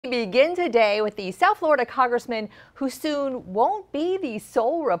We begin today with the South Florida congressman who soon won't be the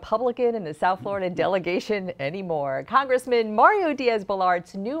sole Republican in the South Florida delegation anymore. Congressman Mario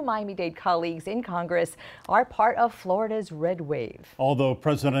Diaz-Balart's new Miami-Dade colleagues in Congress are part of Florida's red wave. Although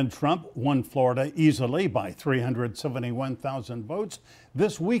President Trump won Florida easily by 371,000 votes,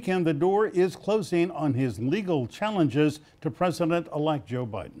 this weekend the door is closing on his legal challenges to President-elect Joe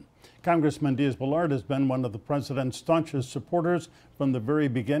Biden. Congressman Diaz-Balart has been one of the president's staunchest supporters from the very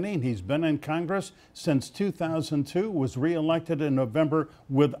beginning. He's been in Congress since 2002, was reelected in November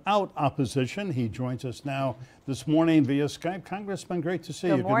without opposition. He joins us now this morning via Skype. Congressman, great to see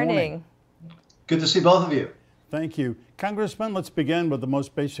you. Good morning. Good to see both of you. Thank you. Congressman, let's begin with the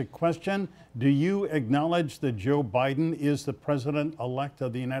most basic question. Do you acknowledge that Joe Biden is the president-elect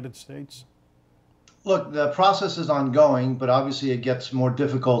of the United States? Look, the process is ongoing, but obviously it gets more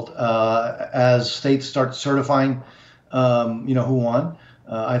difficult as states start certifying, who won.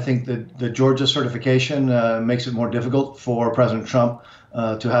 I think that the Georgia certification makes it more difficult for President Trump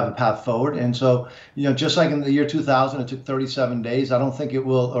to have a path forward. And so, just like in the year 2000, it took 37 days. I don't think it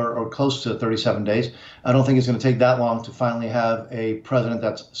will, or close to 37 days. I don't think it's going to take that long to finally have a president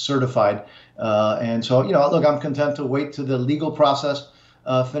that's certified. And so, look, I'm content to wait till the legal process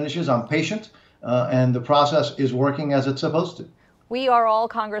finishes. I'm patient. And the process is working as it's supposed to. We are all,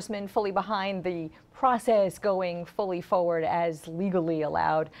 Congressman, fully behind the process going fully forward as legally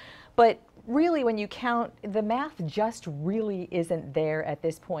allowed. But really, when you count, the math just really isn't there at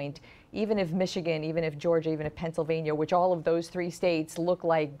this point. Even if Michigan, even if Georgia, even if Pennsylvania, which all of those three states look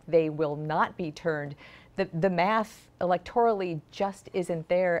like they will not be turned, the math electorally just isn't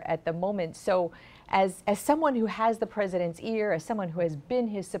there at the moment. So as someone who has the president's ear, as someone who has been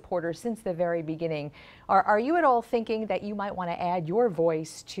his supporter since the very beginning, are you at all thinking that you might want to add your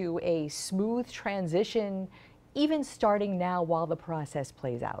voice to a smooth transition, even starting now while the process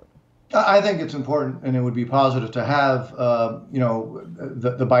plays out? I think it's important, and it would be positive to have,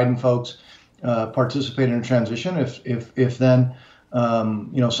 the Biden folks participate in a transition. If then,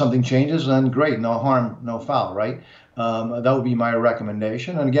 something changes, then great, no harm, no foul, right? That would be my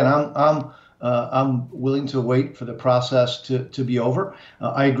recommendation. And again, I'm willing to wait for the process to be over.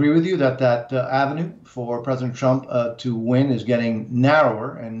 I agree with you that avenue for President Trump to win is getting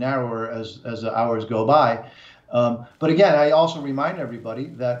narrower and narrower as the hours go by. But again, I also remind everybody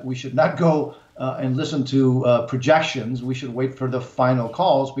that we should not go and listen to projections. We should wait for the final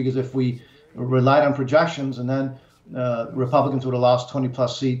calls, because if we relied on projections and then Republicans would have lost 20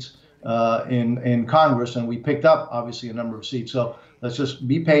 plus seats in Congress, and we picked up obviously a number of seats. So let's just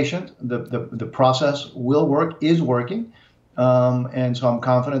be patient. The process will work, is working. And so I'm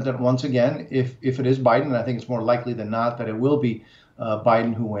confident that once again, if it is Biden, and I think it's more likely than not that it will be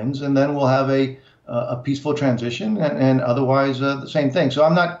Biden who wins, and then we'll have a peaceful transition, and otherwise the same thing. So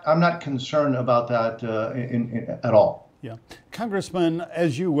I'm not concerned about that at all. Yeah. Congressman,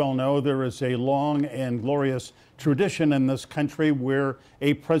 as you well know, there is a long and glorious tradition in this country where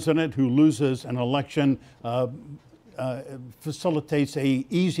a president who loses an election facilitates a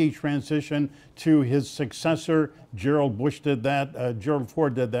easy transition to his successor. Gerald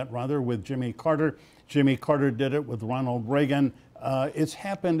Ford did that rather with Jimmy Carter. Jimmy Carter did it with Ronald Reagan. It's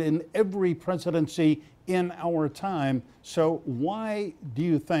happened in every presidency in our time. So why do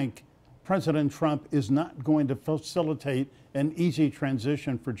you think President Trump is not going to facilitate an easy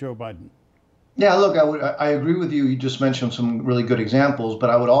transition for Joe Biden? Yeah, look, I agree with you. You just mentioned some really good examples, but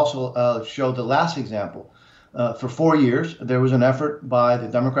I would also show the last example. For 4 years, there was an effort by the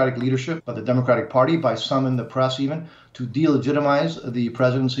Democratic leadership, by the Democratic Party, by some in the press even, to delegitimize the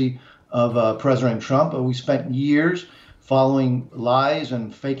presidency of President Trump. We spent years following lies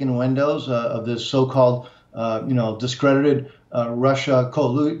and fake innuendos of this so-called, discredited Russia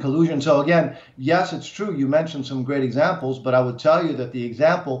collusion. So again, yes, it's true. You mentioned some great examples, but I would tell you that the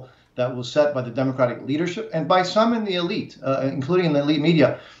example that was set by the Democratic leadership and by some in the elite, including in the elite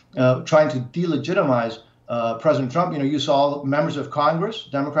media, trying to delegitimize President Trump. You saw members of Congress,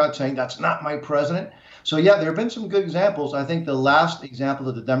 Democrats, saying that's not my president. So yeah, there have been some good examples. I think the last example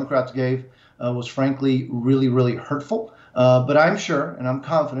that the Democrats gave was frankly really, really hurtful. But I'm sure and I'm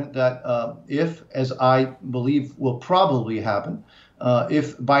confident that if, as I believe will probably happen,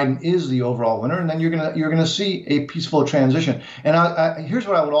 if Biden is the overall winner, and then you're gonna see a peaceful transition. And here's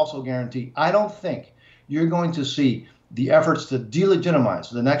what I would also guarantee: I don't think you're going to see the efforts to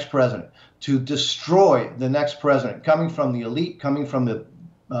delegitimize the next president, to destroy the next president, coming from the elite, coming from the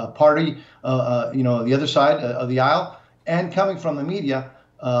party, the other side of the aisle, and coming from the media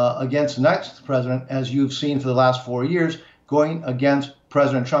against the next president, as you've seen for the last 4 years, going against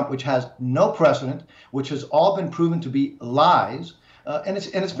President Trump, which has no precedent, which has all been proven to be lies. And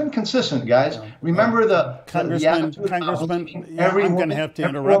it's been consistent, guys. Remember the attitude Congressman, of yeah, I'm going to have to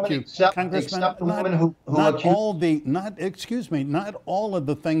interrupt you, Congressman. Except the woman who not all the not all of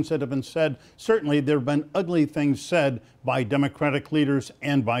the things that have been said. Certainly, there have been ugly things said by Democratic leaders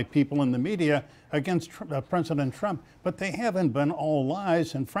and by people in the media against President Trump, but they haven't been all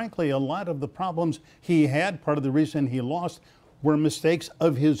lies. And frankly, a lot of the problems he had, part of the reason he lost, were mistakes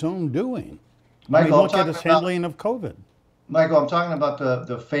of his own doing. Michael, look at his handling of COVID. Michael, I'm talking about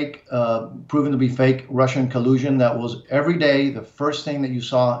the fake, proven to be fake Russian collusion that was every day the first thing that you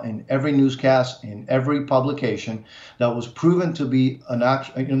saw in every newscast, in every publication, that was proven to be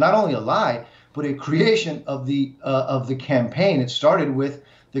not only a lie, but a creation of the campaign. It started with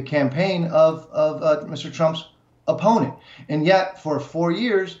the campaign of Mr. Trump's opponent, and yet for 4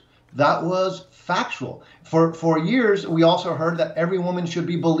 years that was factual. For years, we also heard that every woman should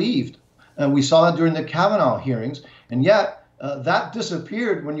be believed. And we saw that during the Kavanaugh hearings. And yet that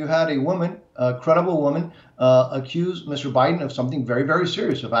disappeared when you had a woman, a credible woman, accuse Mr. Biden of something very, very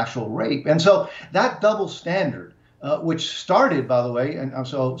serious, of actual rape. And so that double standard, which started, by the way, and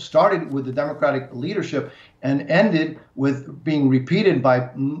so started with the Democratic leadership and ended with being repeated by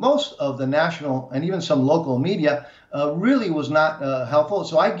most of the national and even some local media, really was not helpful.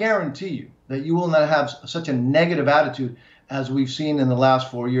 So I guarantee you that you will not have such a negative attitude as we've seen in the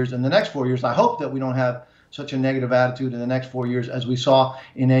last 4 years. In the next 4 years, I hope that we don't have such a negative attitude in the next 4 years as we saw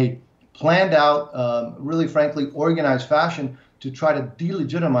in a planned out, really frankly, organized fashion to try to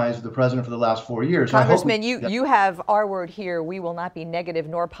delegitimize the president for the last 4 years. Congressman, you have our word here. We will not be negative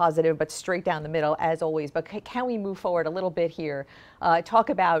nor positive, but straight down the middle, as always. But can we move forward a little bit here? Talk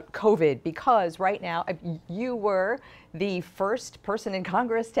about COVID, because right now you were the first person in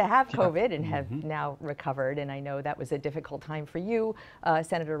Congress to have COVID and have now recovered. And I know that was a difficult time for you.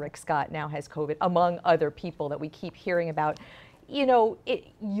 Senator Rick Scott now has COVID, among other people that we keep hearing about. You know,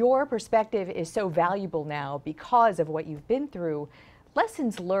 your perspective is so valuable now because of what you've been through.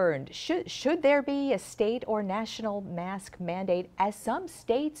 Lessons learned. Should there be a state or national mask mandate, as some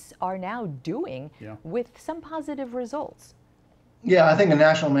states are now doing, with some positive results? Yeah, I think a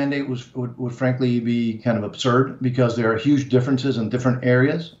national mandate would frankly be kind of absurd, because there are huge differences in different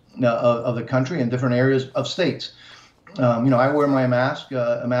areas of the country and different areas of states. I wear my mask,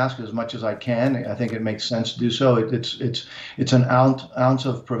 as much as I can. I think it makes sense to do so. It's an ounce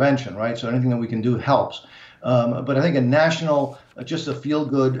of prevention, right? So anything that we can do helps. But I think a national, just a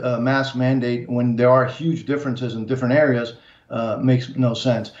feel-good mask mandate, when there are huge differences in different areas, makes no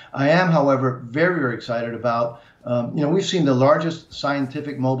sense. I am, however, very, very excited about, we've seen the largest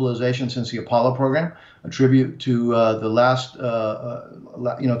scientific mobilization since the Apollo program, a tribute to the last,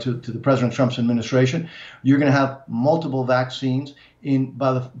 to the President Trump's administration. You're going to have multiple vaccines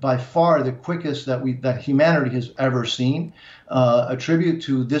by far the quickest that humanity has ever seen. A tribute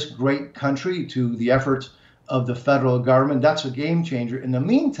to this great country, to the efforts of the federal government. That's a game changer. In the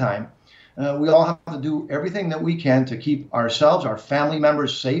meantime, we all have to do everything that we can to keep ourselves, our family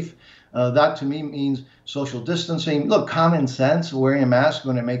members safe. That to me means social distancing. Look, common sense, wearing a mask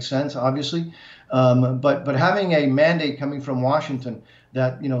when it makes sense, obviously. But having a mandate coming from Washington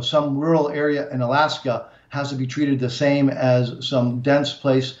that, some rural area in Alaska has to be treated the same as some dense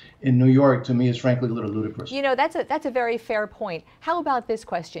place in New York, to me, is frankly a little ludicrous. That's a very fair point. How about this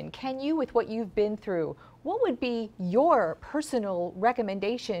question? Can you, with what you've been through, what would be your personal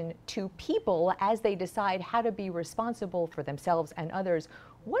recommendation to people as they decide how to be responsible for themselves and others?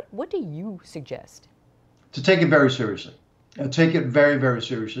 What do you suggest? To take it very seriously. Take it very, very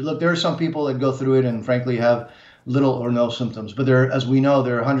seriously. Look, there are some people that go through it and frankly have little or no symptoms, but as we know,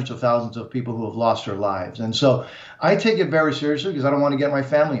 there are hundreds of thousands of people who have lost their lives. And so I take it very seriously because I don't want to get my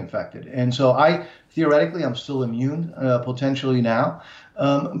family infected. And so theoretically, I'm still immune, potentially now.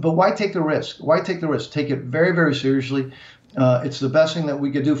 But why take the risk? Why take the risk? Take it very, very seriously. It's the best thing that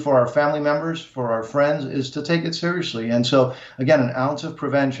we could do for our family members, for our friends, is to take it seriously. And so, again, an ounce of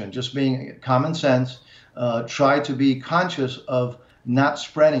prevention, just being common sense, try to be conscious of not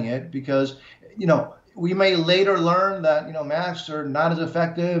spreading it, because, we may later learn that, masks are not as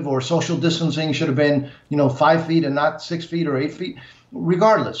effective, or social distancing should have been, 5 feet and not 6 feet or 8 feet.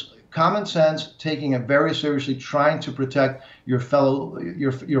 Regardless, common sense, taking it very seriously, trying to protect your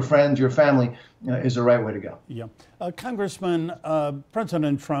friends, your family, is the right way to go. Yeah. Congressman,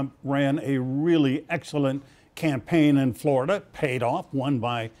 President Trump ran a really excellent campaign in Florida, paid off, won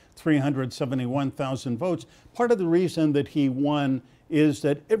by 371,000 votes. Part of the reason that he won is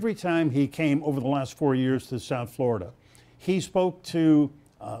that every time he came over the last 4 years to South Florida, he spoke to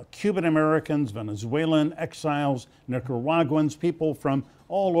Cuban Americans, Venezuelan exiles, Nicaraguans, people from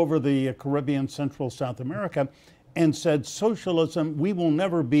all over the Caribbean, Central South America. and said, socialism, we will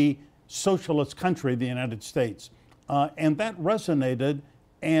never be socialist country, the United States. And that resonated,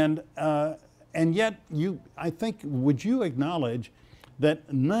 and yet I think, would you acknowledge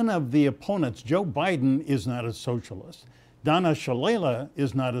that none of the opponents, Joe Biden is not a socialist, Donna Shalala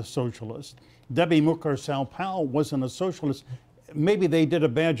is not a socialist, Debbie Mucarsel-Powell wasn't a socialist. Maybe they did a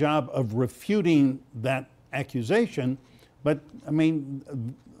bad job of refuting that accusation, but I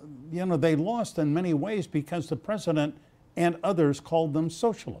mean, you know, they lost in many ways because the president and others called them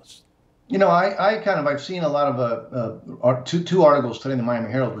socialists. You know, I've seen a lot of two articles today in the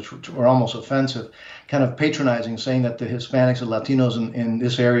Miami Herald, which were almost offensive, kind of patronizing, saying that the Hispanics and Latinos in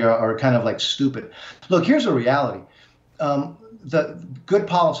this area are kind of like stupid. Look, here's the reality. The good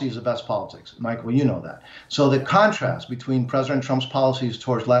policy is the best politics, Michael, you know that. So the contrast between President Trump's policies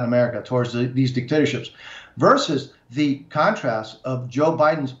towards Latin America, towards these dictatorships, versus the contrast of Joe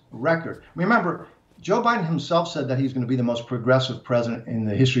Biden's record. Remember, Joe Biden himself said that he's going to be the most progressive president in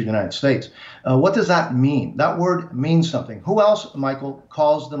the history of the United States. What does that mean? That word means something. Who else, Michael,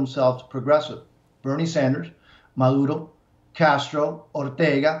 calls themselves progressive? Bernie Sanders, Maduro, Castro,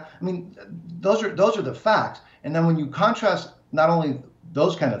 Ortega. I mean, those are the facts. And then when you contrast not only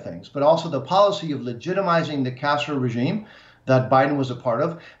those kind of things, but also the policy of legitimizing the Castro regime that Biden was a part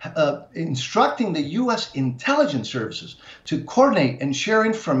of, instructing the U.S. intelligence services to coordinate and share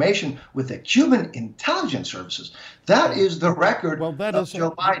information with the Cuban intelligence services. That is the record of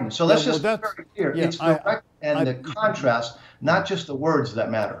Joe Biden. So let's just be very clear. Yeah, it's the record and the contrast, not just the words that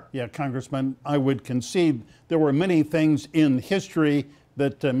matter. Yeah, Congressman, I would concede there were many things in history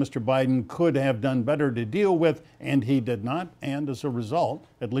that Mr. Biden could have done better to deal with, and he did not. And as a result,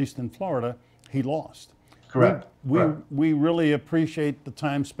 at least in Florida, he lost. Correct. We really appreciate the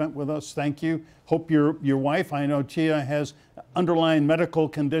time spent with us. Thank you. Hope your wife, I know Tia, has underlying medical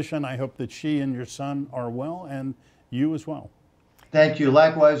condition. I hope that she and your son are well, and you as well. Thank you.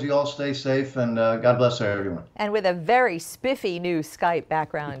 Likewise, you all stay safe, and God bless everyone. And with a very spiffy new Skype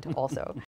background also.